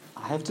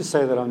I have to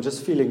say that I'm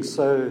just feeling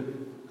so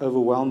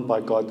overwhelmed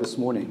by God this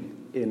morning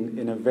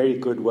in a very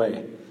good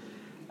way.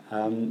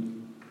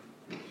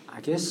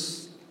 I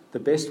guess the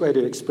best way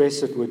to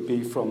express it would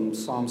be from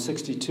Psalm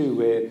 62,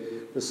 where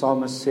the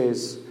psalmist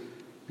says,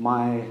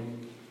 My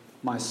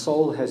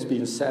soul has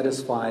been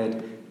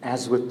satisfied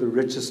as with the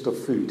richest of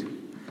food,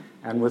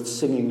 and with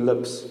singing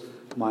lips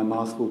my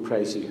mouth will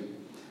praise you.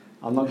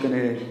 I'm not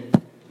going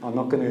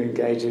to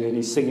engage in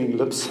any singing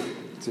lips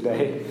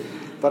today,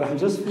 but I'm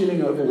just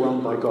feeling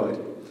overwhelmed by God.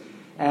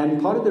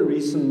 And part of the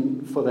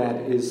reason for that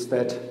is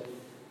that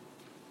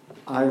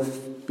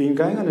I've been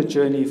going on a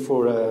journey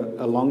for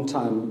a long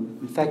time,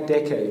 in fact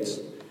decades,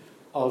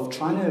 of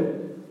trying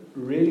to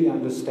really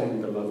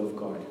understand the love of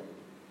God,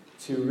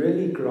 to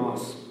really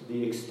grasp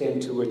the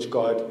extent to which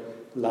God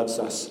loves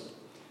us.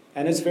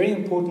 And it's very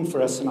important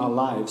for us in our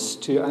lives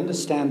to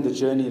understand the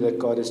journey that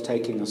God is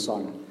taking us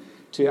on,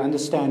 to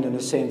understand, in a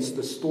sense,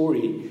 the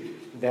story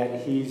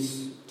that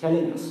He's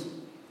telling us.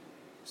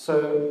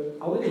 So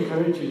I would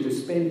encourage you to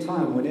spend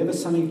time, whenever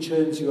something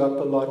churns you up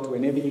a lot,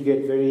 whenever you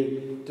get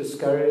very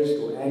discouraged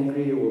or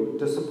angry or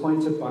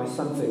disappointed by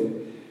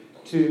something,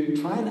 to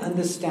try and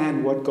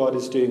understand what God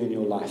is doing in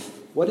your life.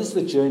 What is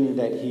the journey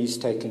that He's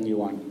taking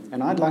you on?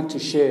 And I'd like to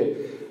share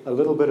a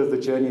little bit of the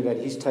journey that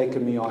He's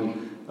taken me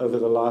on over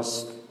the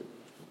last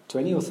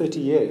 20 or 30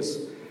 years,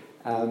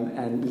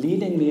 and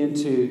leading me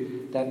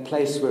into that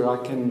place where I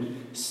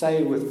can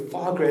say with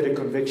far greater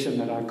conviction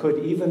than I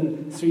could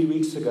even 3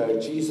 weeks ago,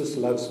 Jesus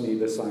loves me,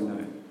 this I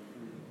know.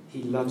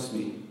 He loves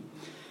me.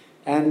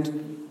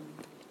 And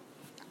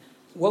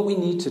what we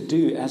need to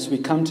do as we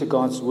come to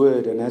God's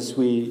Word and as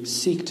we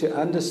seek to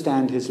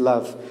understand His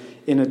love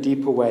in a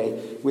deeper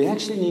way, we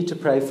actually need to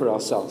pray for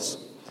ourselves.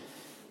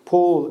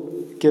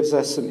 Paul gives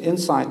us an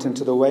insight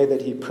into the way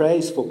that he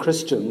prays for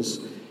Christians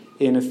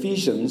in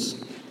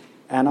Ephesians,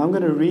 and I'm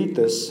going to read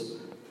this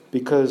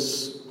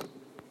because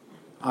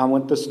I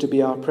want this to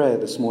be our prayer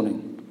this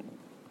morning.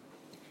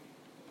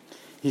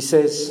 He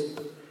says,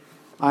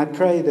 I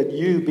pray that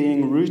you,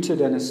 being rooted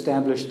and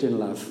established in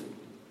love,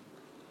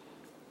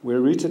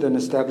 we're rooted and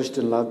established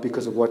in love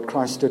because of what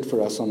Christ did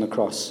for us on the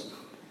cross,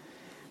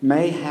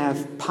 may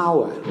have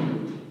power,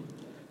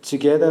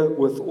 together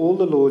with all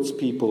the Lord's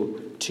people,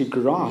 to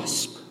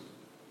grasp.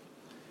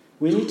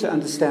 We need to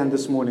understand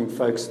this morning,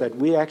 folks, that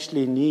we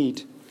actually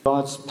need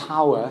God's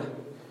power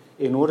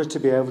in order to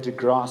be able to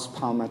grasp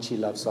how much He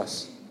loves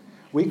us.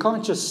 We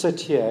can't just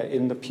sit here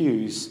in the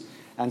pews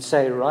and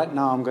say, right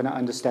now I'm going to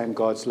understand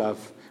God's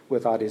love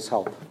without His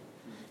help.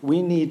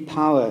 We need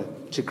power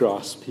to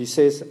grasp. He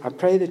says, I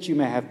pray that you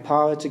may have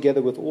power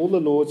together with all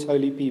the Lord's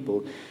holy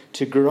people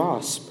to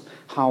grasp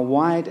how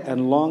wide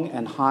and long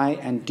and high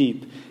and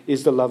deep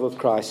is the love of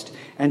Christ,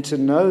 and to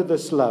know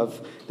this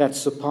love that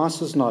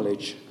surpasses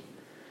knowledge,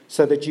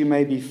 so that you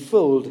may be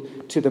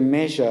filled to the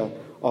measure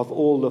of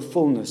all the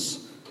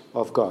fullness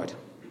of God.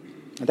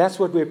 And that's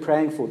what we're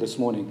praying for this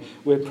morning.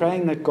 We're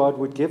praying that God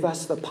would give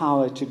us the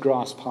power to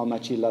grasp how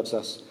much He loves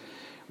us.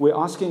 We're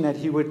asking that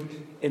He would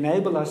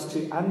enable us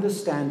to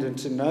understand and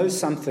to know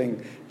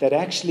something that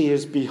actually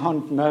is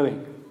beyond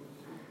knowing.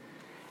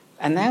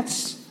 And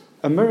that's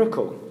a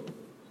miracle.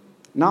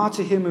 Now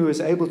to Him who is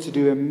able to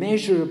do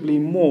immeasurably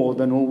more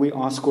than all we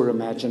ask or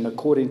imagine,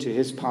 according to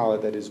His power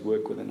that is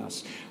work within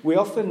us. We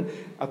often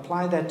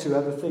apply that to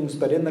other things,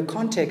 but in the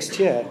context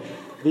here,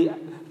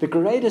 the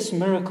greatest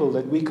miracle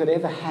that we could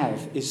ever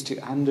have is to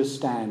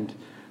understand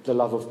the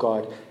love of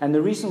God. And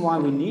the reason why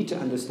we need to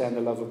understand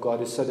the love of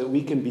God is so that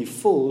we can be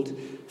filled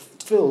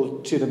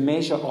to the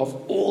measure of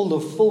all the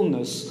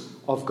fullness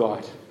of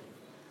God.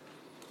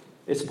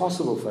 It's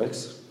possible,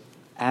 folks.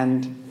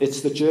 And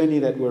it's the journey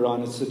that we're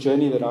on. It's the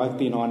journey that I've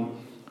been on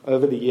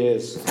over the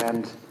years.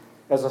 And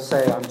as I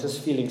say, I'm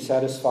just feeling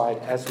satisfied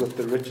as with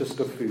the richest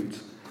of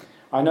foods.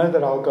 I know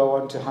that I'll go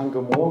on to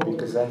hunger more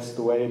because that's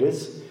the way it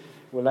is.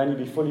 We'll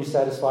only be fully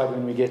satisfied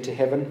when we get to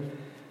heaven.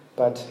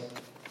 But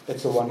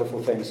it's a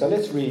wonderful thing. So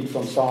let's read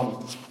from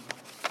Psalm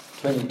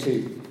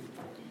 22.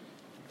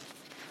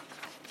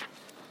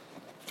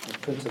 I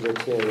printed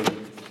it here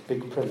in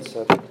big print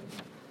so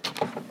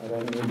I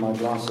don't need my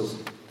glasses.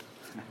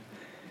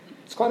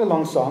 It's quite a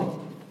long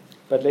psalm,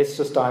 but let's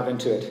just dive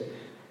into it.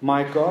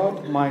 My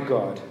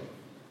God,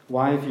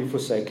 why have you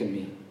forsaken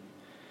me?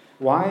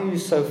 Why are you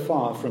so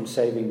far from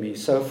saving me,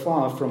 so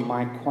far from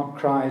my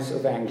cries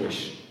of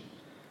anguish?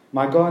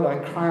 My God,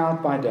 I cry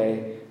out by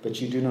day, but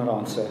you do not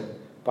answer.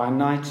 By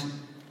night,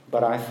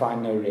 but I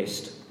find no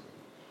rest.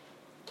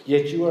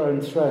 Yet you are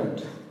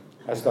enthroned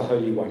as the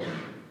Holy One.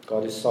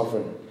 God is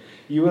sovereign.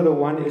 You are the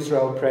one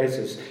Israel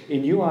praises.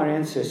 In you our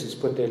ancestors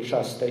put their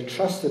trust. They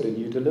trusted and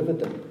you delivered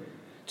them.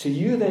 To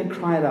you they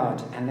cried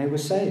out, and they were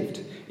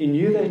saved. In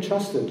you they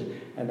trusted,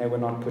 and they were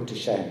not put to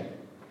shame.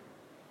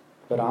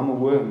 But I'm a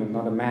worm and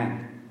not a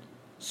man,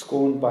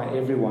 scorned by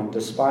everyone,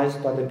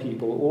 despised by the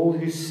people. All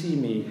who see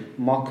me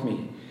mock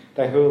me.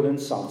 They hurl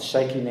insults,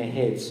 shaking their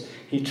heads.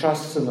 He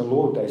trusts in the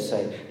Lord, they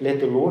say. Let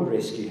the Lord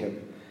rescue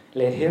him.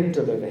 Let Him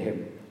deliver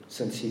him,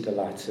 since He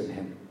delights in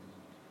Him.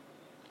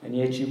 And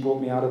yet you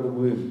brought me out of the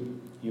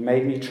womb. You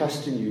made me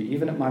trust in you,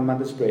 even at my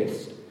mother's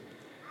breast.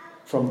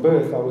 From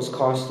birth I was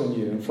cast on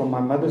you, and from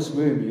my mother's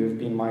womb you have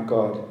been my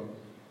God.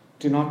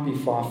 Do not be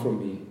far from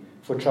me,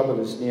 for trouble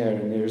is near,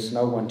 and there is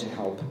no one to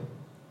help.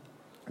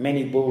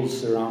 Many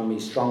bulls surround me,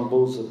 strong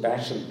bulls of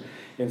Bashan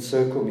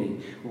encircle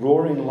me.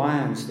 Roaring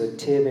lions that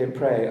tear their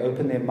prey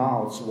open their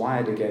mouths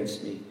wide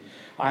against me.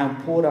 I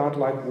am poured out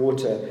like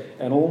water,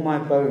 and all my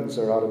bones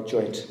are out of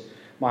joint.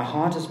 My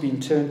heart has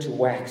been turned to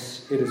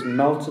wax. It is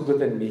melted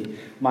within me.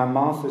 My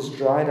mouth is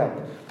dried up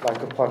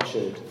like a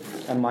potsherd,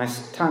 and my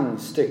tongue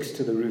sticks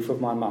to the roof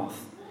of my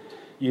mouth.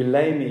 You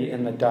lay me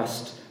in the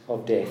dust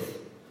of death.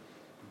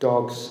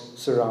 Dogs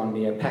surround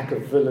me. A pack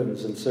of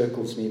villains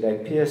encircles me. They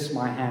pierce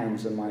my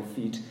hands and my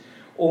feet.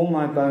 All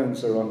my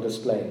bones are on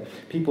display.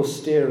 People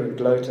stare and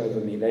gloat over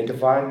me. They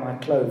divide my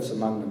clothes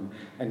among them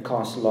and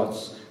cast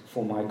lots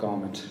for my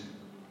garment.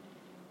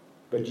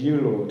 But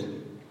you, Lord,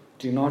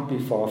 do not be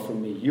far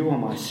from me. You are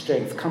my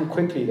strength. Come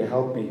quickly to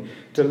help me.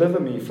 Deliver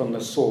me from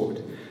the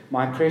sword,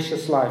 my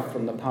precious life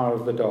from the power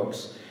of the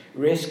dogs.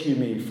 Rescue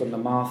me from the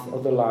mouth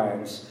of the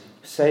lions.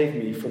 Save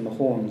me from the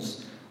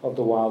horns of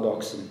the wild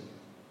oxen.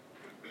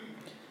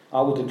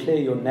 I will declare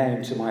your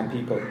name to my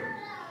people.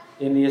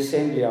 In the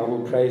assembly I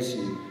will praise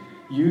you.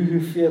 You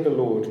who fear the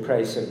Lord,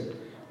 praise him.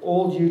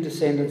 All you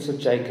descendants of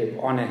Jacob,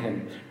 honor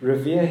him.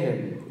 Revere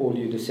him, all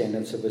you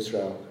descendants of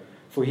Israel.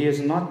 For he has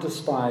not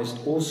despised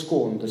or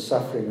scorned the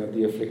suffering of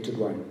the afflicted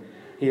one.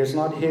 He has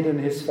not hidden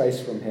his face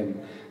from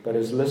him, but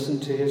has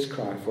listened to his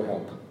cry for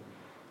help.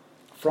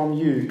 From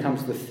you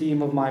comes the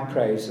theme of my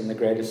praise in the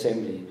great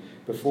assembly.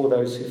 Before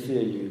those who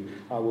fear you,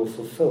 I will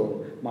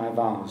fulfill my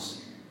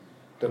vows.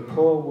 The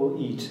poor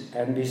will eat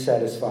and be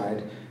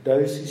satisfied.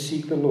 Those who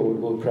seek the Lord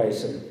will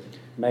praise him.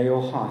 May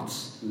your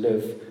hearts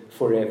live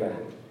forever.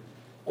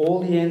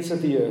 All the ends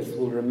of the earth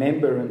will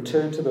remember and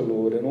turn to the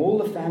Lord, and all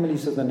the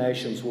families of the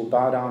nations will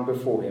bow down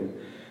before him.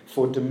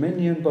 For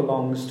dominion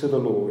belongs to the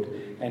Lord,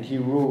 and he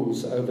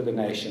rules over the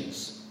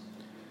nations.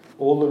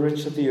 All the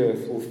rich of the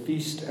earth will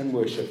feast and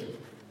worship.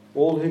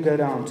 All who go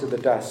down to the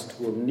dust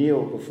will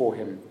kneel before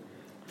him.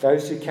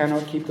 Those who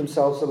cannot keep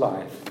themselves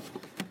alive,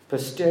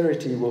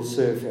 posterity will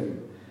serve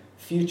him.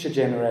 Future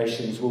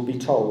generations will be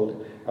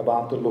told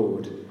about the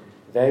Lord.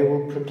 They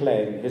will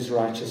proclaim his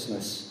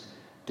righteousness,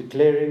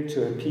 declaring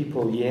to a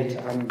people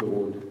yet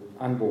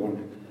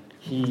unborn,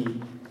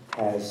 he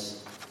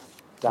has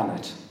done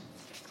it.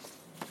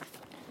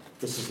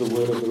 This is the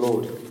word of the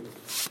Lord.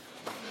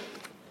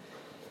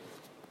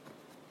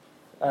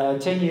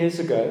 10 years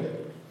ago,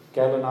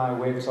 Gail and I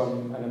went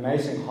on an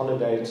amazing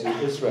holiday to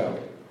Israel,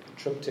 a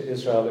trip to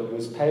Israel that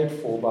was paid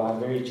for by a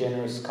very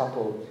generous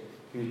couple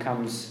who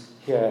comes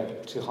here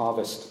to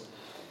harvest.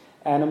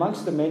 And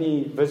amongst the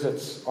many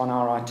visits on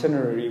our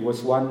itinerary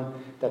was one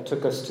that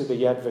took us to the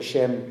Yad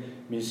Vashem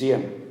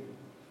Museum.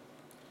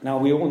 Now,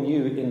 we all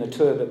knew in the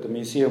tour that the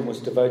museum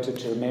was devoted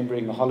to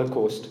remembering the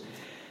Holocaust,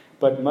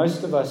 but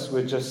most of us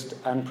were just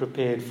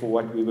unprepared for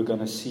what we were going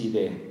to see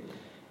there.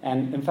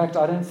 And in fact,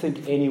 I don't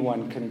think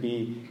anyone can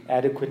be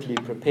adequately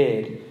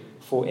prepared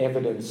for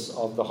evidence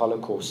of the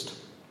Holocaust.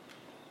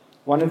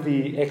 One of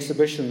the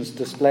exhibitions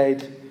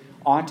displayed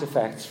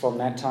artifacts from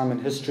that time in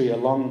history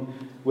along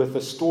with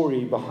the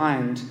story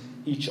behind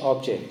each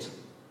object.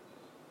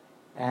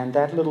 And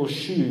that little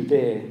shoe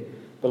there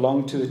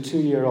belonged to a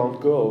 2-year-old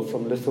girl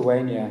from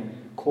Lithuania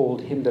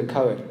called Hinda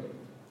Cohen.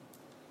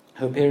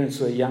 Her parents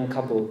were a young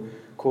couple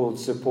called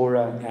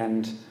Zipporah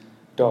and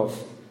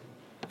Dov.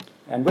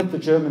 And with the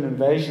German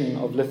invasion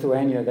of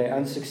Lithuania, they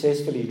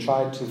unsuccessfully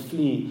tried to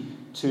flee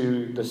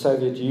to the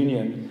Soviet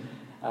Union.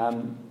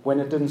 When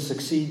it didn't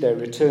succeed, they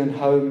returned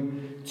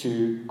home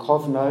to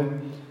Kovno,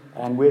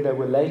 and where they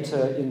were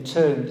later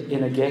interned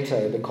in a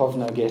ghetto, the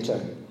Kovno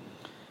ghetto.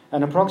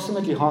 And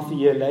approximately half a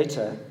year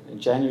later, in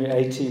January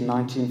 18,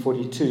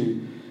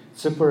 1942,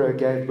 Zipporah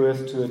gave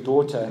birth to a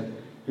daughter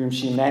whom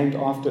she named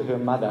after her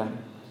mother,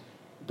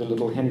 the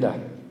little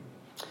Hinda.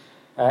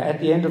 At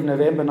the end of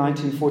November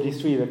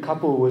 1943, the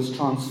couple was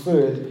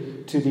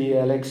transferred to the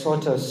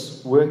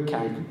Alexotos work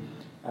camp.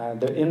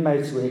 The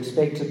inmates were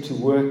expected to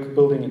work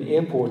building an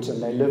airport,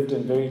 and they lived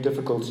in very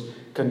difficult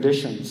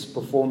conditions,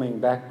 performing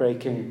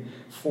backbreaking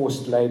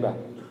forced labor.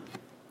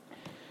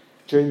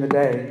 During the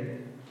day,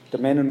 the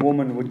men and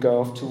women would go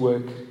off to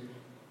work,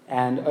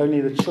 and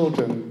only the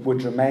children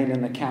would remain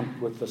in the camp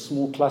with a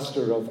small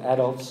cluster of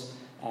adults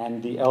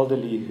and the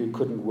elderly who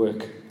couldn't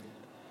work.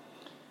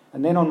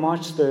 And then on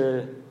March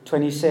the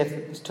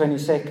 27th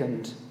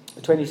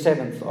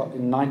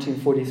in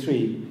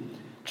 1943,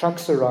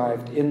 trucks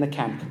arrived in the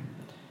camp,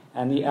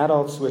 and the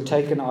adults were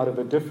taken out of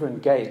a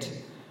different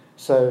gate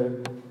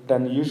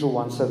than the usual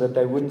one, so that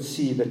they wouldn't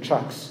see the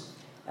trucks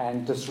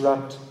and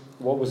disrupt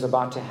what was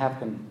about to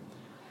happen.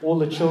 All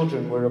the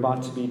children were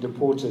about to be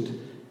deported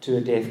to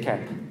a death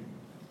camp.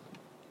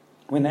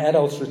 When the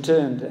adults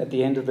returned at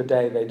the end of the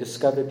day, they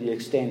discovered the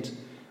extent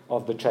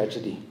of the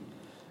tragedy.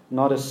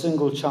 Not a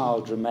single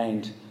child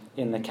remained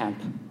in the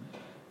camp.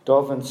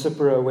 Dov and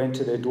Zipporah went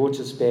to their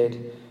daughter's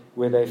bed,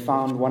 where they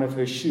found one of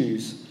her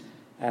shoes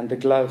and the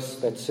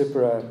gloves that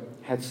Zipporah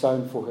had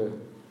sewn for her.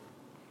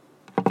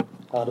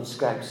 out of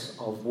scraps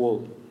of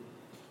wool.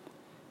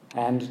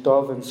 And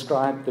Dov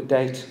inscribed the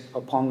date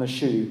upon the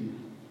shoe,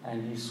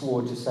 and he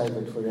swore to save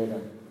it forever.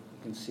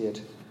 You can see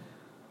it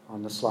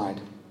on the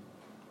slide.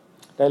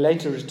 They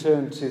later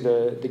returned to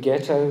the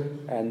ghetto,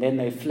 and then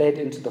they fled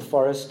into the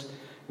forest,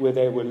 where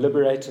they were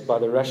liberated by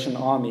the Russian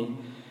army.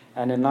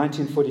 And in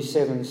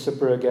 1947,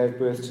 Sipora gave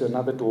birth to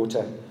another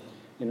daughter.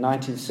 In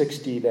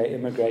 1960, they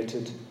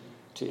immigrated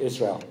to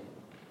Israel.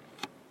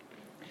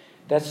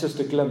 That's just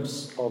a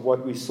glimpse of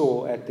what we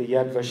saw at the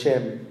Yad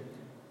Vashem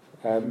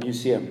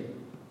museum.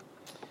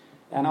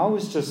 And I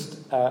was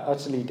just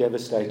utterly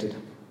devastated.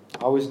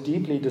 I was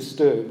deeply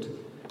disturbed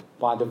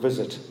by the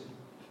visit.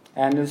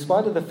 And in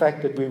spite of the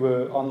fact that we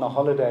were on the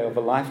holiday of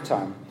a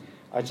lifetime,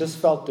 I just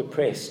felt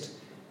depressed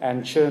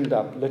and churned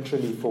up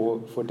literally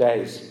for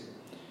days.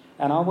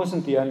 And I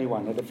wasn't the only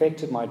one. It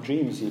affected my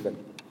dreams even.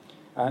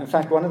 In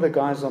fact, one of the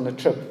guys on the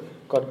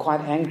trip got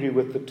quite angry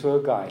with the tour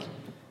guide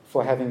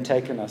for having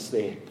taken us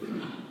there.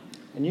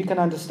 And you can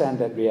understand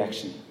that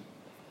reaction.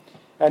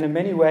 And in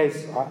many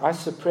ways, I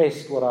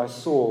suppressed what I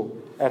saw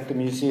at the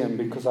museum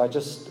because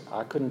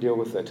I couldn't deal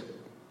with it.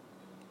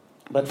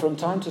 But from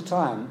time to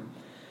time,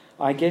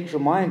 I get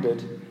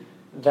reminded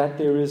that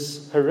there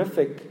is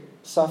horrific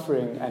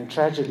suffering and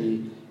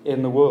tragedy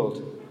in the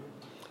world.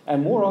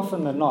 And more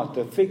often than not,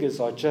 the figures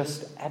are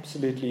just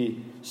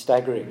absolutely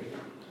staggering.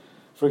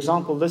 For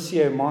example, this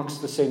year marks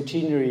the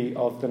centenary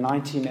of the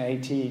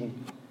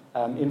 1918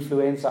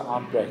 influenza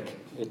outbreak.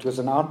 It was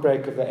an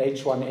outbreak of the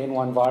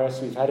H1N1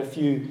 virus. We've had a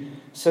few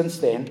since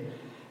then,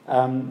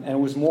 and it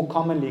was more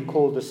commonly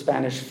called the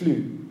Spanish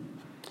flu.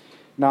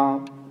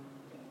 Now,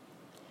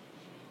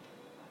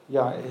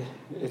 one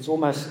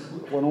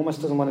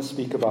almost doesn't want to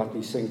speak about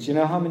these things. You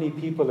know how many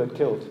people it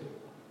killed?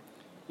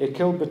 It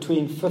killed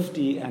between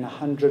 50 and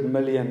 100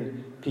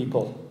 million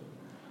people.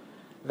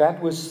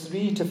 That was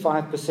 3 to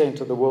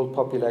 5% of the world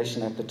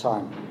population at the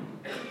time.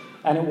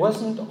 And it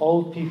wasn't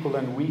old people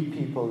and weak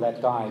people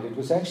that died. It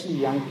was actually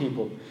young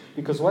people.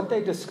 Because what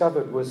they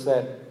discovered was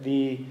that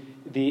the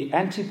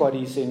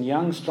antibodies in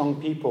young,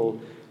 strong people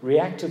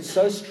reacted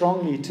so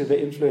strongly to the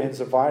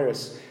influenza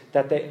virus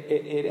that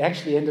it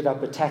actually ended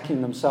up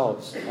attacking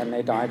themselves, and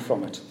they died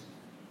from it.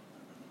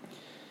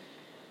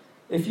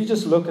 If you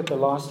just look at the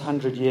last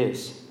 100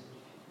 years,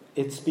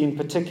 it's been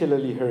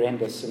particularly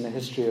horrendous in the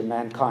history of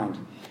mankind.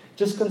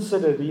 Just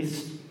consider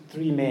these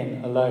three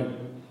men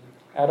alone: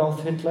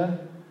 Adolf Hitler,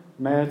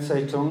 Mao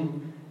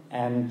Zedong,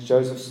 and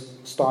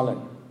Joseph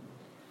Stalin.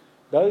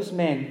 Those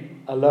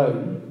men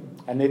alone,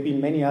 and there have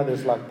been many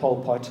others like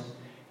Pol Pot,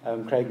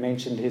 Craig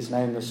mentioned his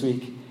name this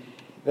week,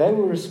 they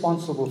were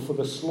responsible for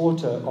the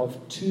slaughter of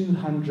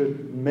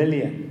 200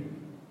 million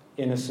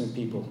innocent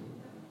people,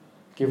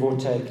 give or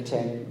take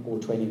 10 or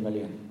 20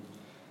 million.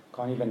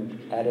 Can't even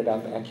add it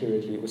up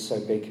accurately, it was so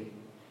big.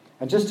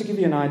 And just to give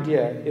you an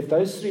idea, if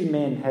those three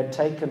men had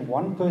taken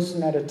one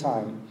person at a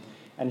time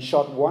and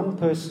shot one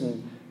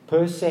person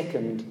per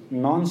second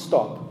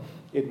non-stop,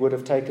 it would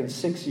have taken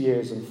 6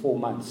 years and 4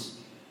 months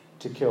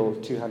to kill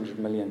 200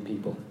 million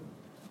people.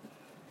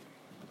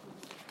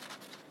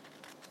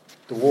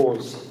 The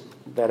wars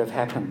that have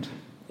happened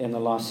in the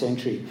last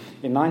century.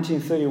 In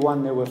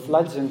 1931, there were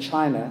floods in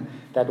China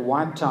that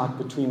wiped out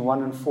between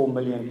 1 and 4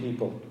 million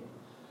people,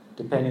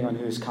 depending on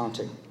who's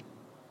counting.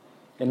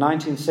 In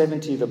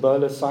 1970, the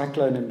Bola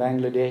cyclone in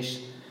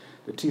Bangladesh,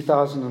 the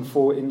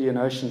 2004 Indian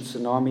Ocean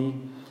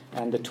tsunami,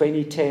 and the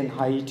 2010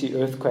 Haiti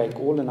earthquake,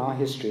 all in our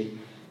history,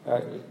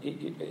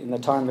 in the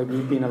time that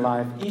we've been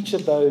alive, each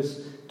of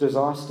those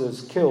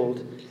disasters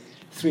killed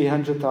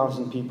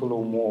 300,000 people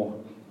or more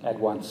at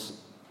once.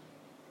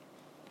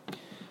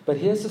 But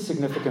here's the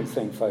significant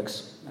thing,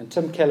 folks, and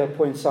Tim Keller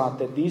points out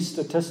that these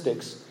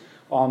statistics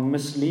are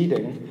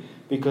misleading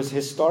because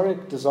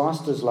historic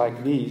disasters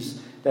like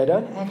these, they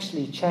don't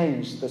actually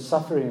change the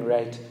suffering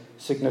rate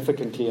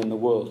significantly in the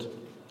world.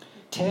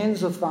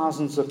 Tens of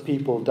thousands of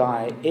people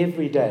die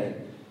every day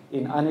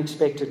in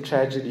unexpected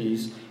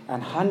tragedies,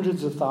 and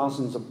hundreds of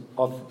thousands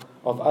of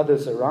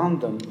others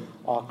around them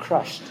are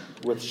crushed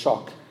with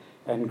shock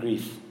and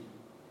grief.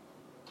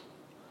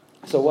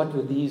 So what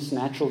were these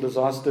natural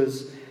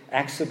disasters,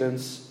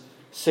 accidents,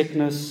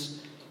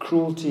 sickness,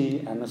 cruelty,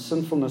 and the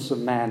sinfulness of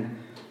man?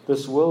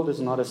 This world is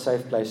not a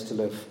safe place to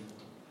live.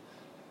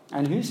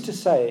 And who's to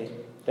say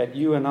that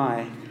you and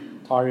I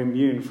are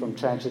immune from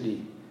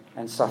tragedy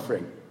and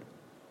suffering?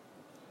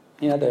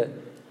 You know,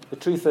 the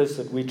truth is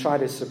that we try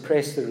to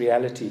suppress the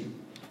reality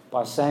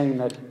by saying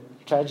that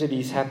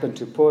tragedies happen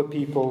to poor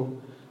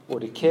people, or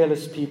to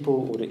careless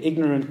people, or to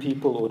ignorant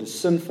people, or to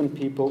sinful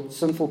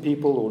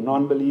people, or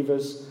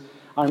non-believers.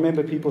 I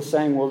remember people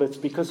saying, well, it's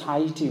because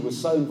Haiti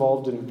was so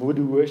involved in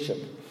voodoo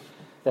worship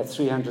that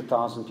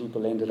 300,000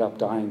 people ended up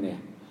dying there.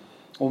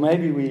 Or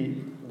maybe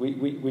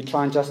we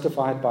try and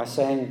justify it by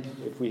saying,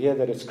 if we hear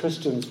that it's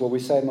Christians, well, we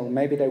say, well,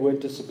 maybe they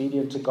weren't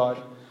disobedient to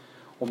God,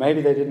 or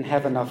maybe they didn't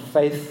have enough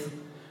faith,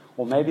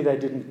 or maybe they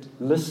didn't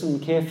listen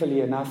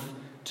carefully enough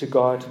to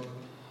God.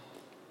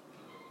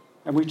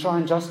 And we try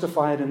and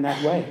justify it in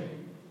that way.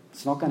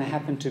 It's not going to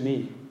happen to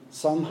me.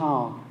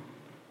 Somehow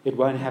it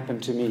won't happen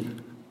to me.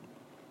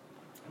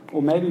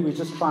 Or maybe we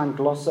just try and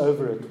gloss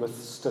over it with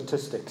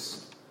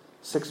statistics.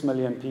 6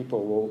 million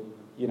people, well,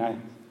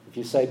 if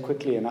you say it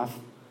quickly enough,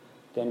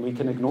 then we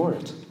can ignore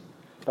it.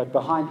 But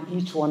behind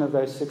each one of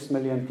those 6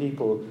 million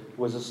people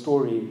was a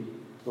story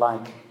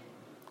like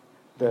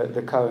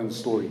the Cohen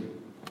story.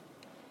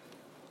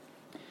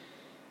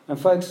 And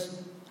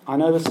folks, I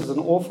know this is an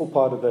awful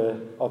part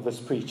of this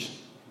preach,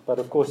 but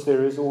of course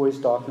there is always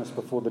darkness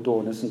before the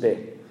dawn, isn't there?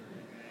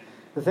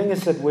 The thing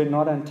is that we're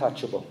not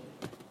untouchable.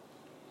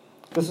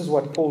 This is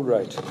what Paul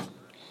wrote.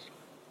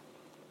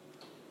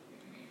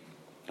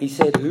 He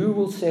said, "Who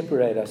will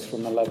separate us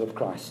from the love of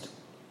Christ?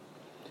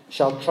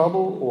 Shall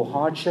trouble or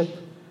hardship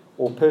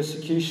or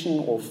persecution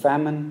or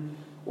famine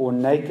or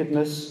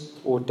nakedness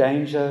or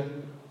danger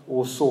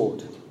or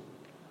sword?"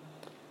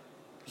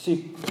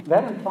 See,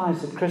 that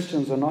implies that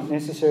Christians are not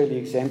necessarily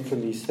exempt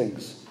from these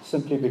things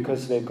simply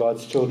because they're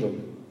God's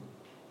children.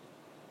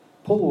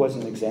 Paul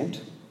wasn't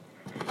exempt.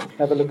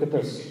 Have a look at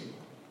this.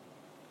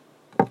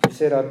 He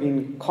said, "I've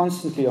been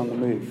constantly on the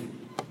move.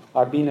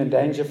 I've been in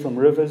danger from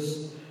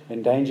rivers,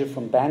 in danger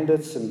from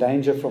bandits, in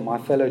danger from my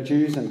fellow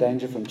Jews, in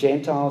danger from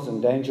Gentiles, in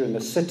danger in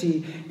the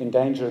city, in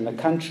danger in the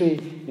country,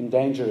 in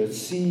danger at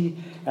sea,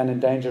 and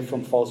in danger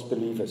from false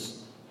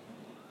believers."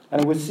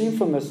 And it would seem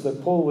from this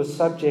that Paul was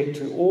subject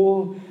to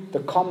all the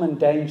common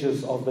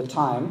dangers of the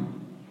time.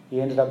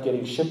 He ended up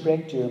getting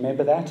shipwrecked, do you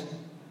remember that?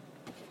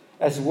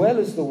 As well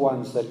as the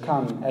ones that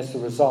come as the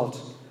result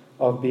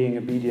of being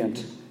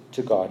obedient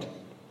to God.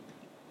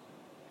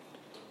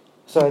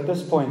 So at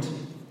this point,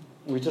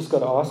 we just got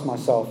to ask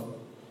myself,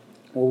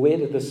 well, where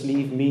did this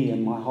leave me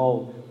in my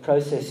whole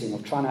processing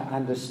of trying to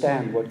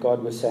understand what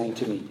God was saying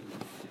to me?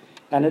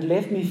 And it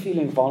left me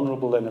feeling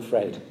vulnerable and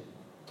afraid.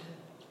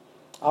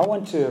 I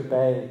want to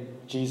obey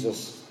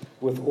Jesus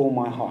with all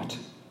my heart,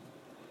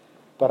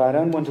 but I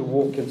don't want to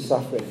walk in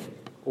suffering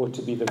or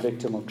to be the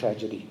victim of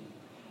tragedy.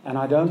 And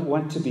I don't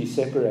want to be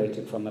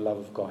separated from the love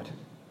of God.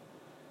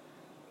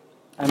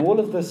 And all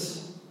of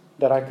this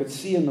that I could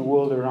see in the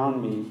world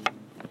around me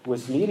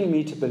was leading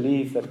me to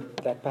believe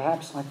that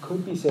perhaps I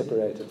could be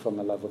separated from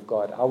the love of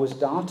God. I was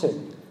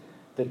doubting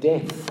the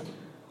depth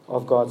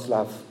of God's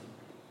love.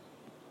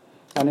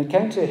 And it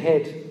came to a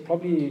head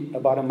probably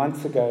about a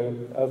month ago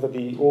over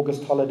the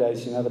August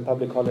holidays, the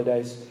public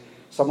holidays.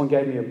 Someone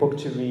gave me a book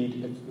to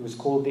read. It was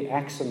called The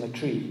Axe and the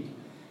Tree.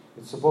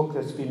 It's a book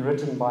that's been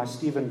written by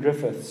Stephen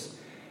Griffiths.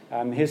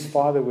 His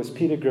father was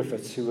Peter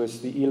Griffiths, who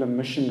was the Elam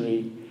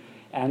missionary.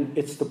 And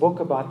it's the book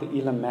about the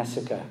Elam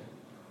massacre.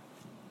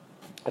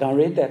 And I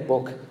read that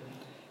book,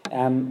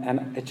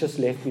 and it just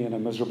left me in a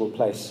miserable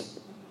place.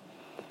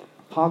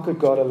 How could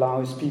God allow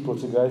his people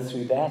to go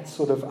through that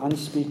sort of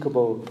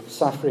unspeakable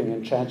suffering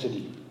and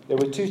tragedy? There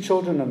were 2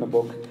 children in the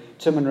book,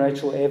 Tim and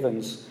Rachel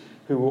Evans,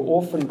 who were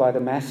orphaned by the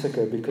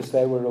massacre because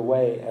they were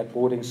away at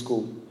boarding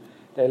school.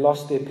 They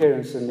lost their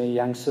parents and their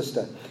young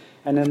sister.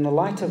 And in the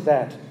light of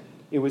that,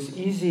 it was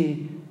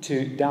easy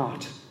to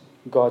doubt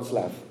God's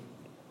love.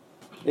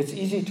 It's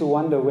easy to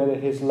wonder whether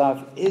his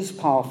love is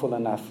powerful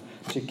enough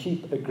to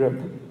keep a grip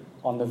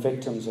on the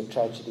victims of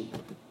tragedy.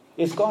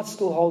 Is God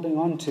still holding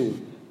on to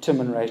Tim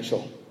and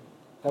Rachel?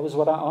 That was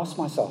what I asked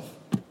myself.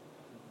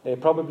 They're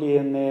probably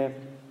in their,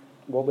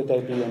 what would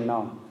they be in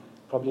now?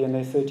 Probably in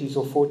their 30s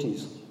or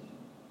 40s.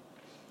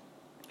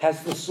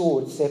 Has the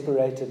sword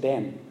separated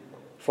them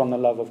from the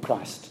love of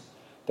Christ?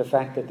 The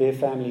fact that their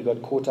family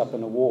got caught up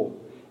in a war,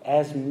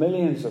 as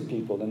millions of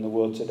people in the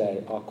world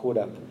today are caught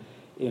up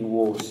in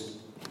wars.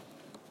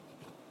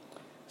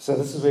 So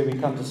this is where we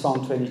come to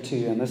Psalm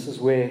 22, and this is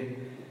where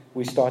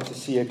we start to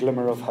see a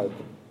glimmer of hope.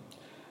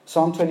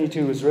 Psalm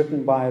 22 was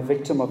written by a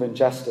victim of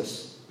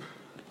injustice.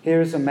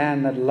 Here is a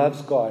man that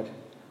loves God,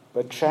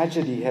 but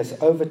tragedy has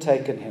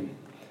overtaken him.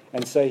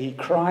 And so he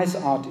cries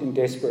out in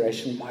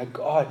desperation, my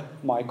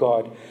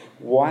God,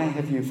 why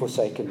have you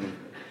forsaken me?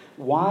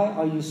 Why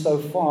are you so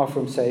far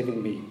from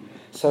saving me?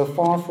 So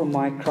far from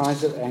my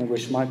cries of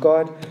anguish. My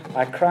God,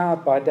 I cry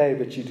out by day,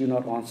 but you do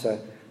not answer.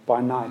 By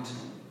night,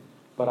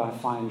 but I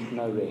find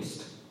no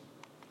rest.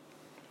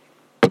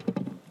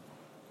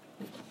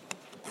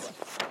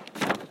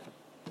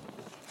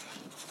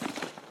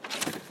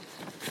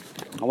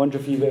 I wonder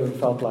if you've ever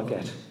felt like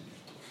that,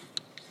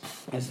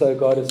 as though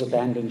God has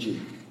abandoned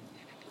you.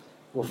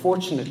 Well,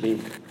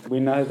 fortunately, we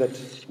know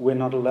that we're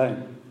not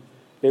alone.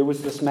 There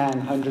was this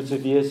man hundreds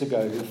of years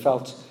ago who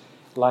felt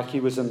like he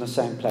was in the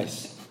same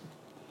place.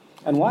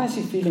 And why is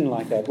he feeling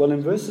like that? Well,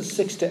 in verses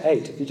 6 to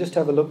 8, if you just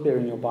have a look there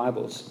in your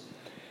Bibles,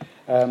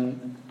 verses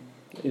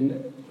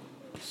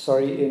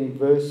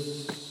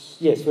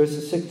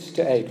 6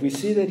 to 8, we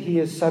see that he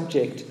is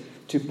subject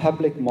to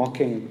public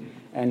mocking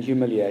and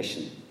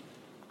humiliation.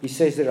 He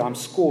says that I'm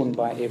scorned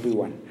by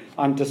everyone.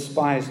 I'm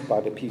despised by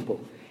the people.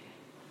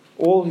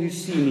 All who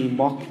see me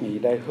mock me.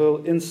 They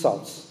hurl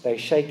insults. They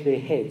shake their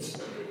heads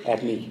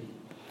at me.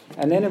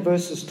 And then in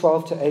verses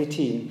 12 to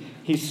 18,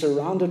 he's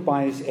surrounded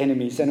by his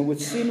enemies, and it would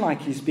seem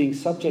like he's being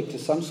subject to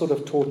some sort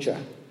of torture.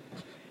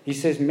 He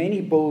says,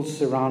 many bulls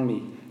surround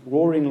me.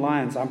 roaring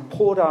lions. I'm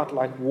poured out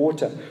like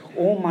water.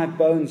 All my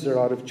bones are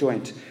out of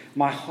joint.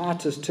 My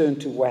heart is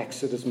turned to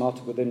wax. It is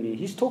melted within me.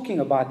 He's talking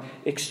about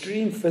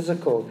extreme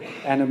physical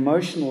and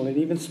emotional and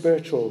even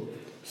spiritual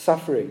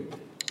suffering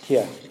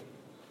here.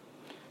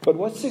 But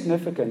what's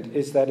significant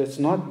is that it's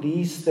not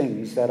these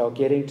things that are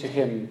getting to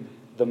him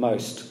the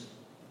most.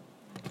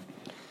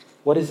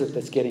 What is it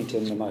that's getting to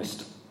him the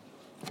most?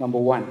 Number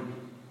one,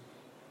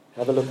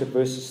 have a look at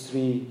verses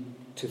 3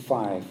 to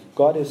 5.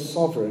 God is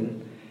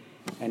sovereign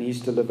and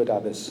he's delivered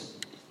others.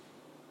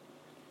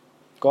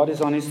 God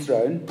is on his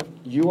throne.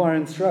 You are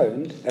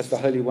enthroned as the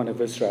Holy One of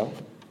Israel.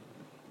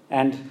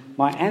 And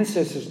my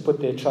ancestors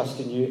put their trust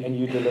in you and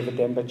you delivered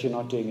them, but you're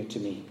not doing it to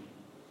me.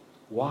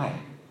 Why?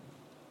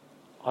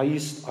 Are you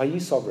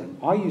sovereign?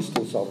 Are you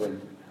still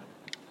sovereign?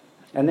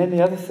 And then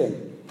the other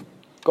thing,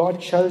 God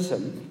chose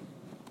him,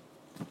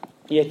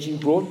 yet you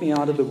brought me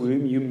out of the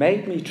womb. You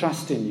made me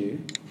trust in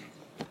you.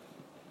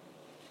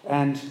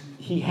 And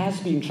he has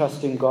been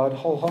trusting God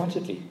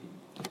wholeheartedly.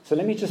 So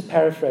let me just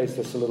paraphrase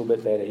this a little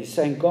bit better. He's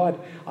saying, God,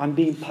 I'm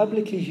being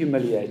publicly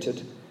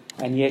humiliated,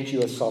 and yet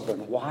you are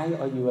sovereign. Why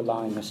are you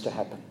allowing this to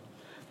happen?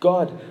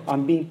 God,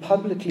 I'm being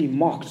publicly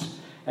mocked,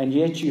 and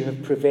yet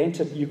you've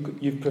prevented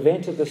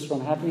this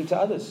from happening to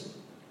others.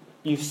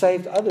 You've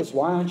saved others.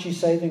 Why aren't you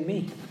saving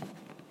me?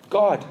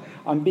 God,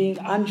 I'm being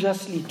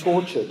unjustly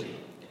tortured,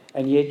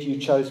 and yet you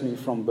chose me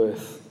from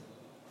birth.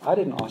 I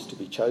didn't ask to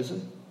be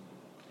chosen.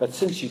 But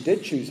since you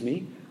did choose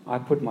me, I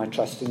put my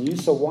trust in you.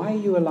 So why are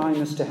you allowing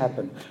this to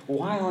happen?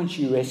 Why aren't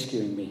you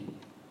rescuing me?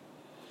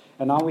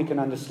 And now we can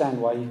understand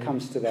why he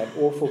comes to that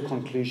awful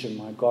conclusion,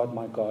 my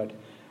God,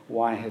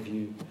 why have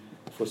you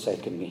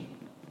forsaken me?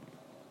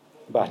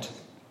 But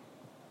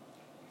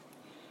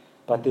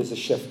there's a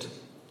shift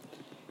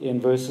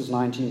in verses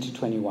 19 to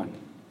 21,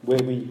 where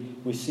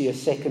we see a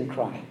second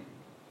cry.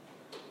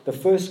 The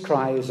first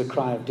cry is a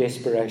cry of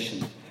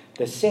desperation.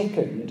 The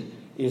second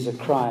is a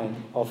cry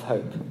of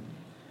hope.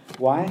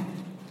 Why?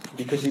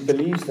 Because he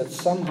believes that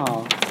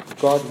somehow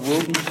God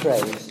will be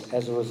praised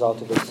as a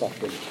result of his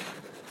suffering.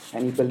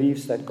 And he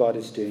believes that God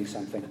is doing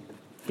something.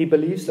 He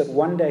believes that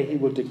one day he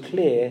will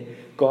declare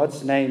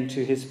God's name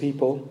to his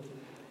people,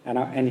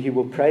 and he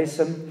will praise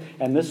him,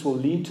 and this will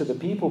lead to the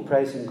people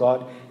praising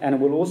God, and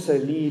it will also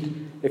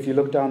lead, if you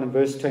look down in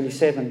verse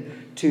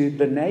 27, to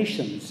the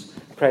nations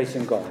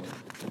praising God.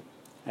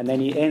 And then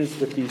he ends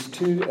with these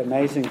two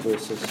amazing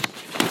verses.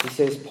 He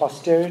says,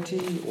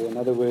 posterity, or in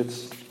other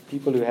words,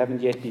 people who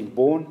haven't yet been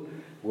born,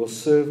 will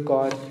serve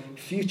God.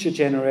 Future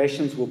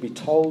generations will be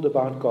told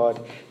about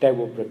God. They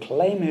will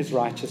proclaim his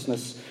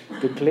righteousness,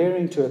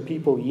 declaring to a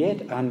people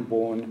yet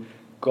unborn,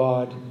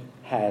 God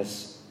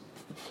has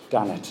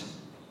done it.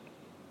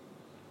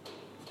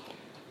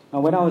 Now,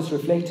 when I was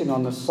reflecting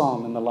on this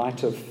psalm in the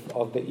light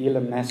of the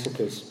Elam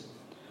massacres,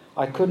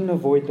 I couldn't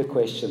avoid the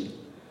question,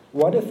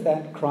 what if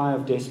that cry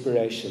of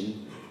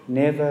desperation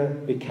never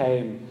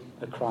became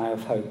a cry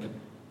of hope?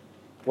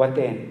 What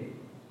then?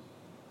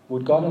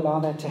 Would God allow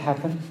that to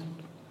happen?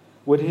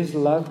 Would his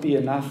love be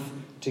enough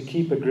to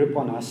keep a grip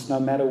on us no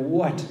matter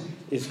what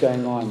is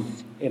going on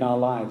in our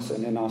lives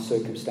and in our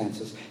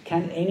circumstances?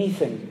 Can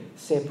anything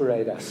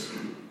separate us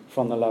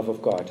from the love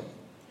of God?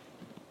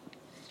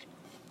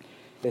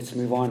 Let's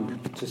move on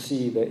to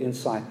see the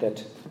insight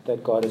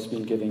that God has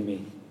been giving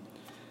me.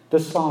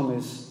 This psalm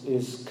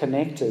is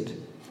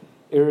connected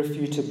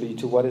irrefutably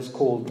to what is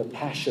called the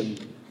passion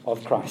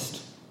of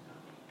Christ.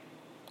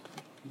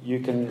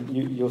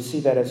 You'll see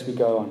that as we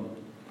go on.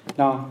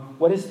 Now,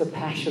 what is the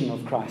passion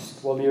of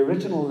Christ? Well, the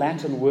original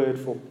Latin word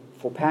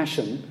for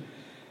passion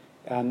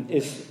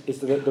is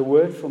the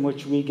word from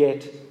which we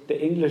get the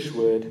English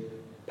word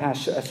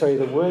passion.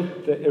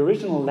 The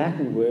original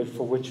Latin word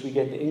for which we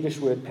get the English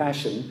word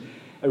passion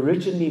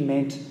originally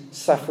meant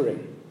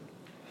suffering.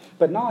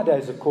 But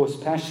nowadays, of course,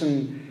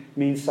 passion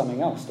means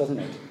something else, doesn't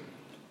it?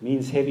 It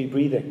means heavy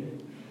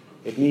breathing.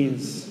 It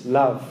means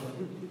love,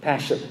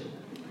 passion.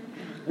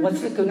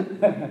 What's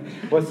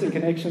the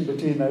connection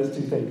between those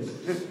two things?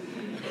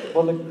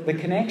 Well, the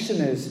connection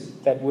is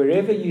that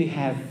wherever you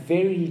have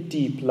very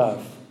deep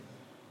love,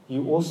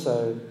 you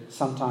also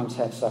sometimes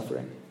have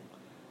suffering.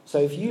 So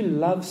if you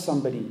love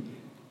somebody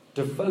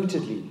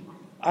devotedly,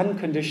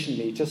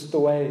 unconditionally, just the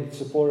way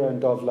Zipporah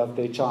and Dov love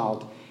their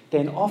child,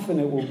 then often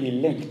it will be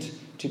linked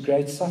to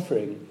great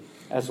suffering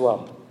as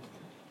well.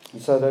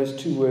 And so those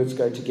two words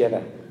go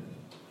together.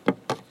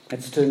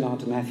 Let's turn now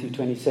to Matthew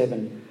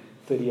 27,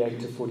 38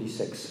 to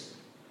 46,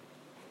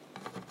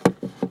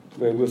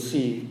 where we'll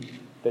see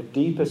the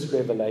deepest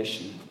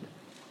revelation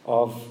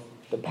of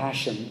the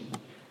passion,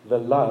 the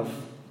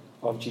love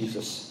of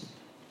Jesus.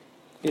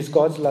 Is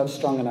God's love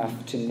strong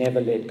enough to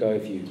never let go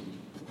of you?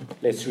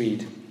 Let's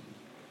read.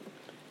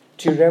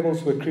 2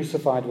 rebels were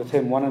crucified with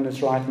him, one on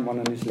his right and one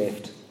on his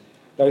left.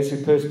 Those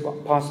who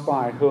passed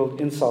by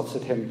hurled insults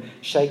at him,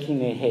 shaking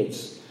their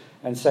heads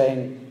and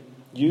saying,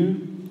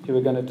 "You who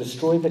are going to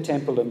destroy the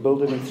temple and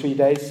build it in 3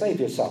 days, save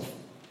yourself.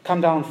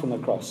 Come down from the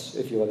cross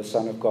if you are the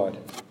Son of God."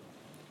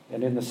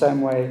 And in the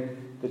same way,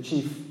 the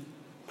chief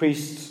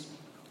priests,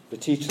 the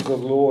teachers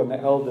of law, and the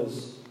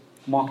elders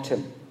mocked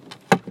him.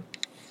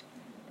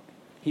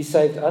 He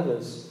saved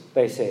others,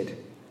 they said,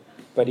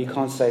 but he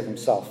can't save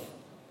himself.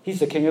 He's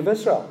the King of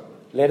Israel.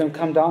 Let him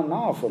come down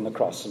now from the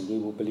cross and we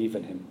will believe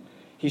in him.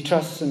 He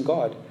trusts in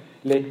God.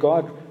 Let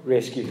God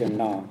rescue him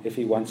now if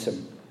he wants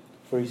him.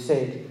 For he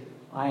said,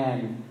 I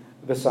am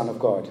the Son of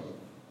God.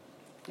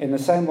 In the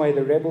same way,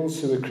 the rebels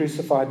who were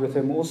crucified with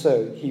him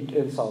also heaped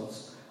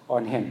insults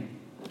on him.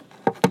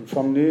 And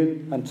from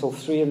noon until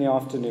 3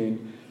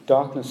 p.m,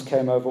 darkness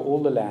came over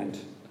all the land.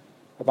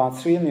 About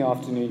 3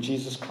 p.m,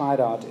 Jesus cried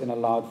out in a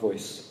loud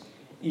voice,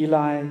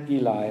 Eli,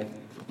 Eli,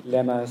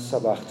 lema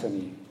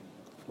sabachthani,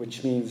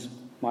 which means,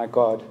 my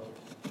God,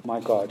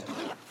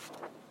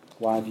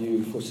 why have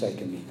you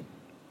forsaken me?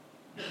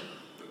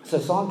 So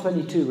Psalm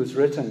 22 was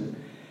written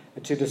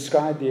to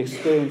describe the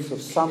experience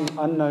of some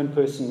unknown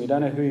person, we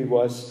don't know who he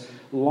was,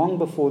 long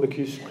before the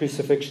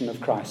crucifixion of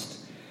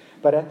Christ.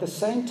 But at the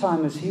same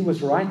time as he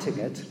was writing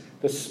it,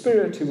 the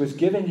Spirit who was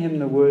giving him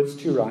the words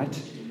to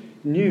write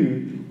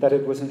knew that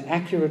it was an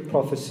accurate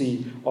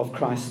prophecy of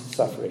Christ's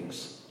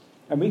sufferings.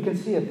 And we can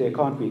see it there,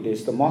 can't we?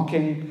 There's the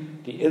mocking,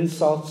 the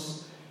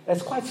insults.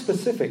 It's quite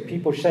specific.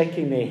 People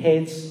shaking their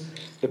heads,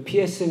 the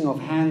piercing of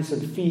hands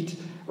and feet,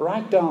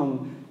 right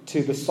down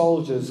to the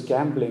soldiers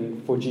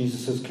gambling for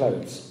Jesus'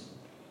 clothes.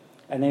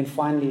 And then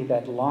finally,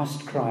 that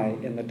last cry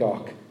in the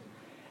dark.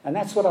 And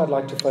that's what I'd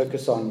like to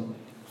focus on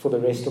for the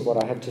rest of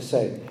what I have to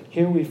say.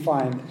 Here we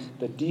find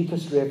the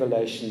deepest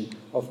revelation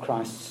of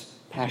Christ's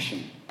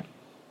passion,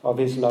 of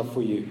his love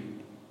for you.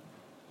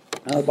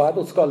 Now,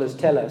 Bible scholars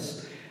tell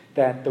us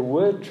that the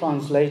word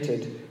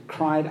translated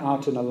cried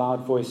out in a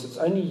loud voice. It's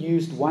only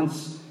used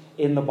once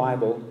in the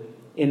Bible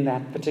in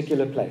that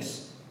particular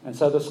place. And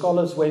so the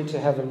scholars went to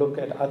have a look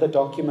at other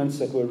documents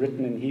that were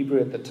written in Hebrew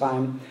at the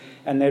time,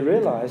 and they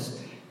realized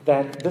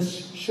that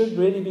this should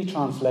really be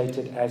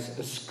translated as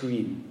a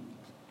scream.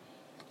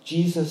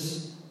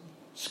 Jesus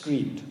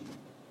screamed.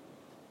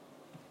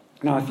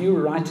 Now, if you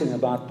were writing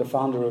about the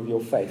founder of your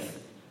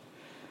faith,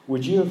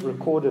 would you have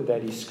recorded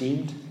that he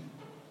screamed?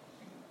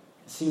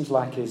 It seems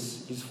like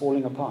he's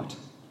falling apart,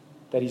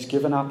 that he's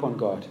given up on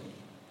God,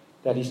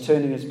 that he's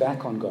turning his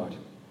back on God.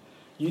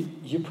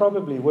 You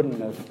probably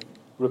wouldn't have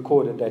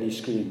recorded that he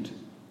screamed.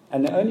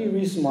 And the only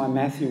reason why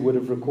Matthew would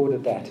have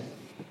recorded that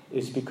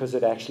is because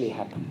it actually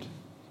happened.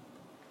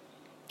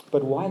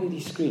 But why did he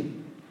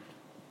scream?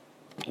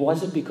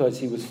 Was it because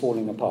he was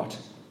falling apart?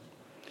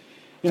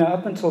 You know,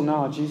 up until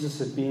now, Jesus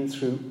had been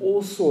through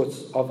all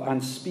sorts of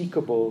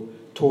unspeakable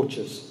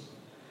tortures.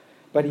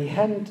 But he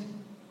hadn't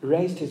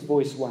raised his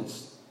voice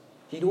once.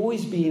 He'd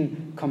always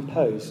been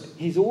composed.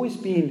 He's always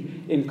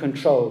been in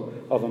control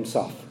of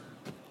himself.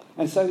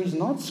 And so he's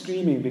not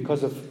screaming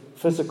because of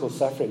physical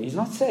suffering. He's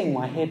not saying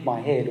my head,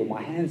 or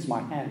my hands,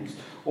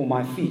 or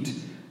my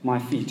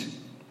feet.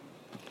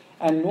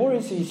 And nor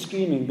is he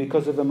screaming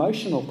because of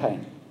emotional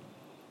pain.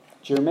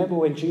 Do you remember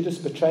when Judas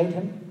betrayed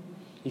him?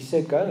 He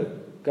said, go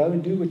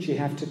and do what you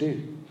have to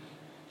do.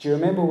 Do you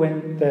remember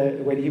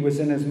when he was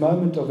in his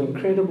moment of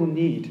incredible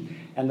need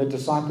and the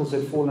disciples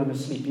had fallen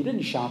asleep? He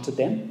didn't shout at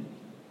them.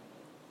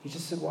 He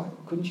just said, why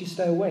couldn't you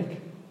stay awake?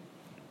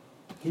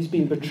 He's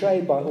been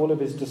betrayed by all of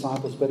his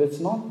disciples, but it's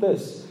not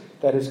this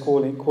that is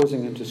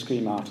causing him to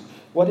scream out.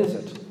 What is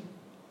it?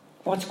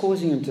 What's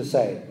causing him to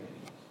say,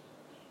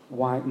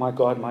 why, my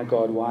God,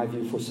 why have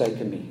you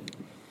forsaken me?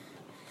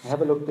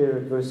 Have a look there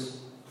at verse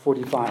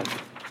 45.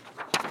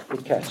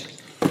 Good catch.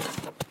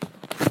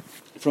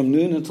 From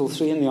noon until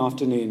 3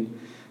 p.m,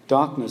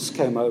 darkness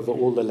came over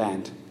all the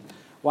land.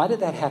 Why did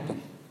that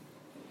happen?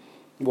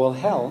 Well,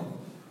 hell,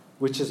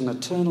 which is an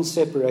eternal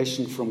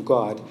separation from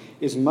God,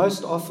 is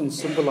most often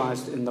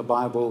symbolized in the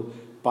Bible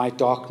by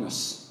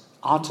darkness,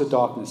 outer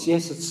darkness.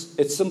 Yes,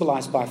 it's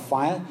symbolized by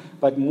fire,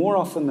 but more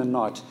often than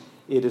not,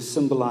 it is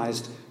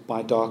symbolized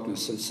by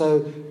darkness. And so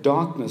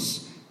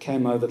darkness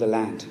came over the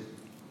land.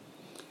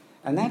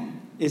 And that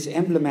is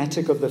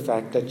emblematic of the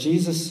fact that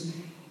Jesus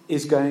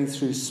is going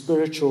through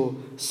spiritual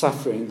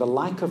suffering, the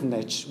like of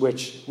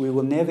which we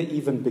will never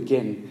even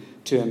begin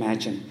to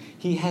imagine.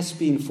 He has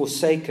been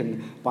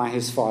forsaken by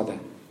his Father.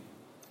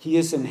 He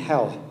is in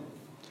hell,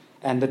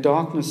 and the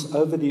darkness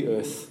over the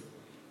earth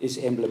is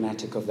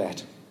emblematic of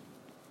that.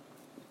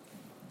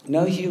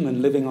 No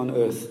human living on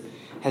earth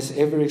has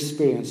ever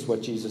experienced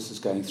what Jesus is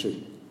going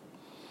through.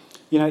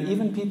 You know,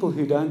 even people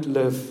who don't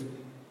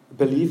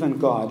believe in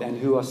God and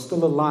who are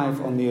still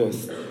alive on the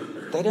earth,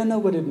 they don't know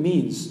what it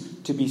means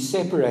to be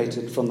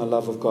separated from the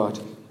love of God,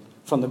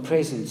 from the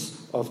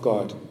presence of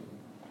God.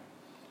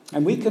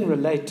 And we can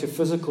relate to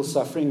physical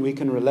suffering, we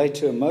can relate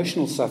to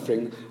emotional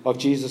suffering of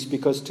Jesus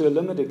because to a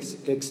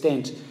limited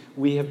extent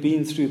we have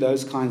been through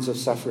those kinds of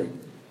suffering.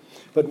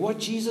 But what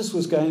Jesus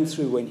was going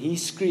through when he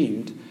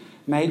screamed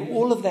made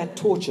all of that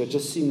torture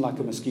just seem like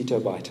a mosquito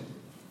bite.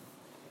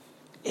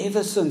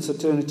 Ever since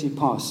eternity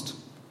past,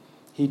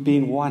 he'd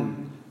been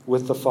one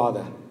with the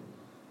Father.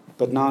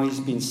 But now he's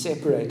been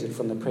separated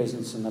from the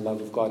presence and the love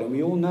of God. And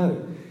we all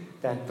know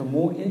that the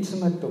more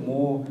intimate, the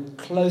more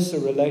closer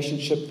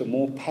relationship, the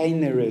more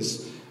pain there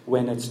is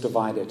when it's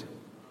divided.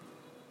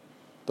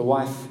 The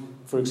wife,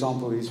 for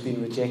example, who's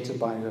been rejected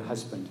by her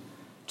husband,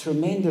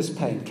 Tremendous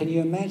pain. Can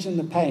you imagine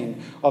the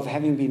pain of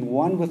having been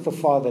one with the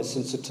Father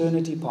since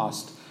eternity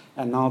past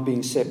and now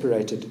being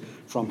separated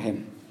from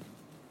him?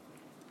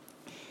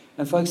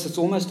 And folks, it's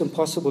almost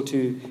impossible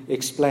to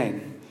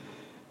explain,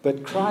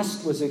 but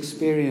Christ was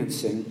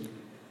experiencing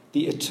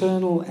the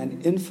eternal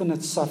and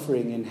infinite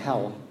suffering in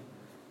hell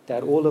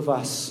that all of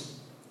us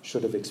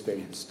should have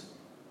experienced.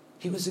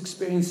 He was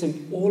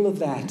experiencing all of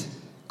that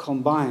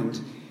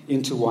combined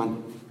into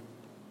one.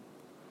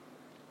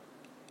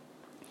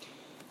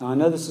 Now, I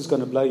know this is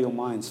going to blow your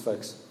minds,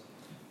 folks,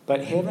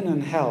 but heaven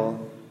and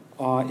hell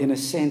are, in a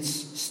sense,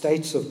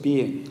 states of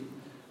being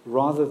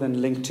rather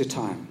than linked to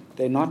time.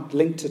 They're not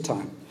linked to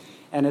time.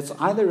 And it's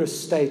either a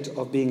state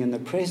of being in the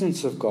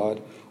presence of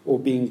God or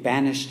being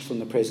banished from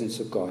the presence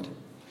of God.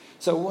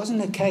 So it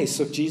wasn't a case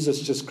of Jesus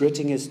just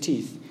gritting his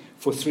teeth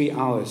for 3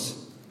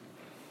 hours.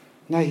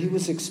 No, he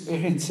was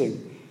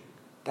experiencing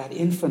that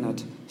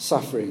infinite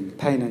suffering,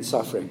 pain and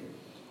suffering.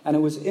 And it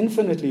was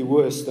infinitely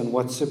worse than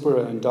what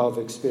Sipporah and Dov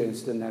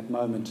experienced in that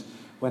moment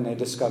when they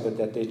discovered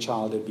that their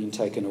child had been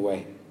taken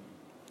away.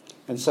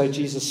 And so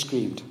Jesus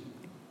screamed.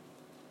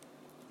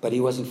 But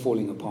he wasn't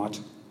falling apart.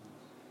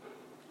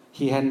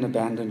 He hadn't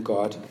abandoned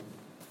God.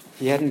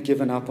 He hadn't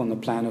given up on the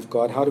plan of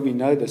God. How do we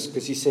know this?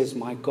 Because he says,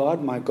 my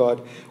God,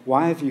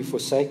 why have you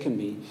forsaken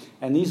me?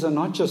 And these are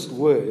not just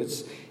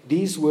words.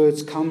 These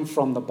words come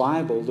from the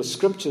Bible, the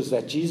scriptures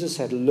that Jesus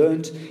had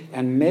learnt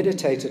and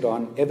meditated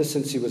on ever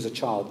since he was a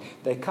child.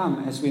 They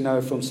come, as we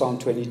know, from Psalm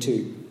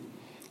 22.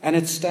 And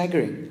it's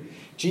staggering.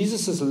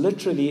 Jesus is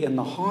literally in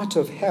the heart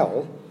of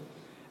hell,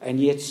 and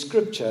yet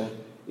scripture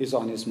is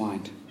on his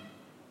mind.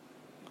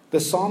 The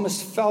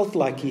psalmist felt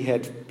like he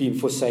had been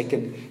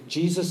forsaken.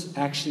 Jesus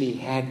actually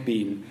had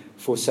been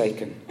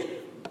forsaken.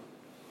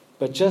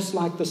 But just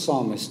like the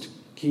psalmist,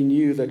 he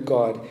knew that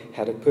God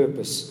had a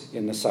purpose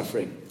in the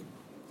suffering.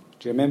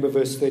 Do you remember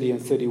verse 30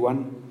 and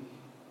 31?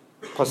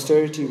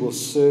 Posterity will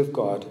serve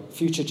God.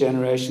 Future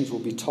generations will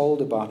be told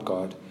about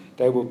God.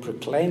 They will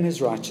proclaim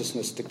his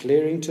righteousness,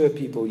 declaring to a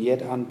people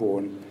yet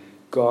unborn,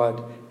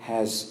 God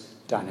has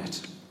done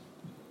it.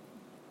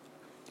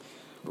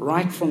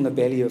 Right from the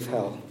belly of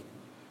hell,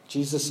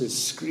 Jesus is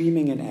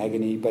screaming in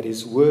agony, but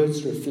his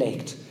words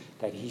reflect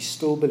that he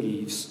still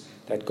believes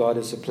that God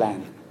has a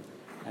plan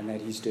and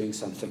that he's doing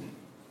something.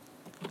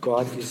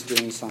 God is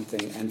doing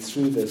something, and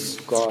through this,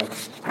 God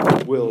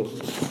will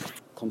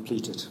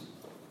complete it.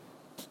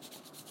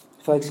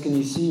 Folks, can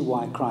you see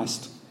why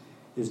Christ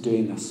is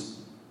doing this?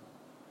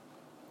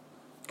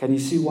 Can you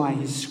see why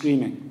he's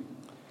screaming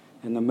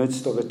in the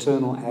midst of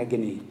eternal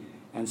agony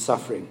and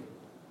suffering?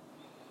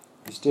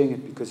 He's doing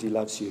it because he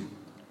loves you.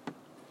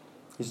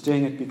 He's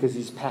doing it because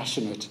he's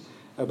passionate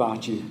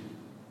about you.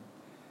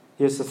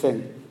 Here's the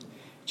thing.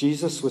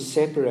 Jesus was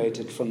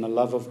separated from the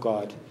love of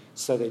God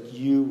so that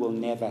you will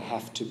never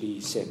have to be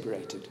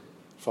separated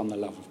from the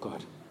love of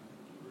God.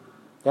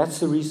 That's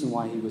the reason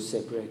why he was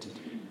separated.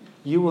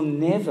 You will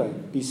never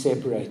be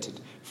separated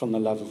from the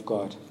love of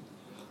God.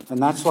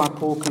 And that's why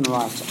Paul can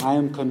write, I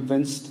am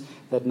convinced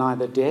that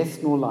neither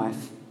death nor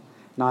life,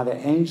 neither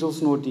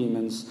angels nor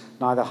demons,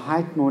 neither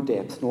height nor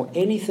depth, nor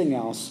anything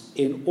else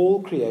in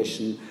all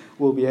creation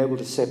will be able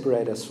to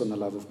separate us from the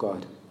love of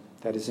God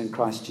that is in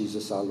Christ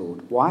Jesus our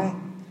Lord. Why?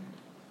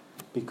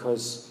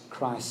 Because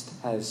Christ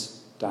has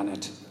done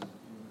it.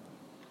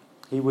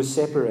 He was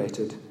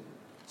separated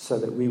so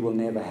that we will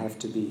never have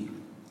to be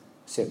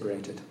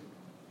separated.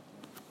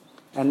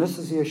 And this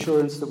is the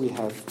assurance that we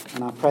have.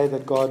 And I pray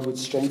that God would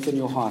strengthen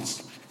your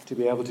hearts to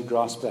be able to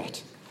grasp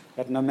that.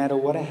 That no matter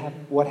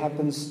what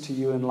happens to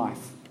you in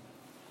life,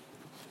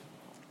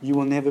 you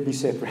will never be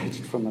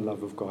separated from the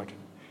love of God.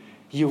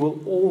 You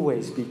will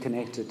always be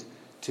connected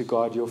to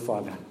God your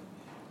Father,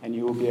 and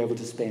you will be able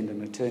to spend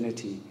an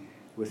eternity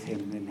with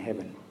him in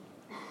heaven.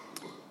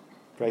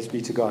 Praise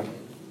be to God.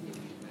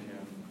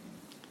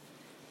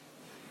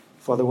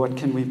 Father, what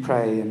can we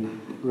pray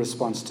in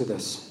response to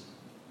this?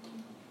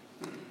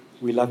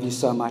 We love you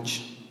so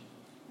much.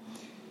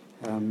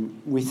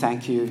 We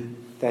thank you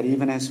that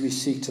even as we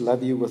seek to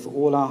love you with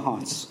all our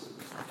hearts,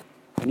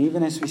 and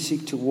even as we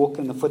seek to walk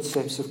in the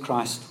footsteps of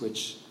Christ,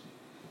 which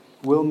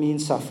will mean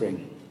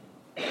suffering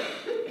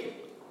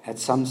at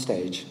some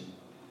stage,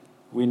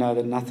 we know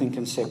that nothing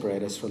can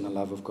separate us from the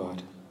love of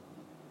God.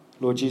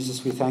 Lord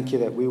Jesus, we thank you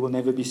that we will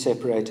never be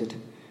separated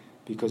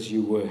because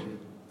you were.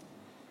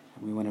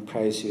 And we want to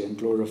praise you and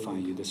glorify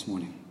you this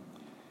morning.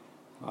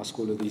 I ask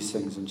all of these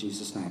things in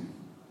Jesus' name.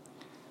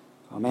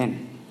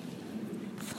 Amen.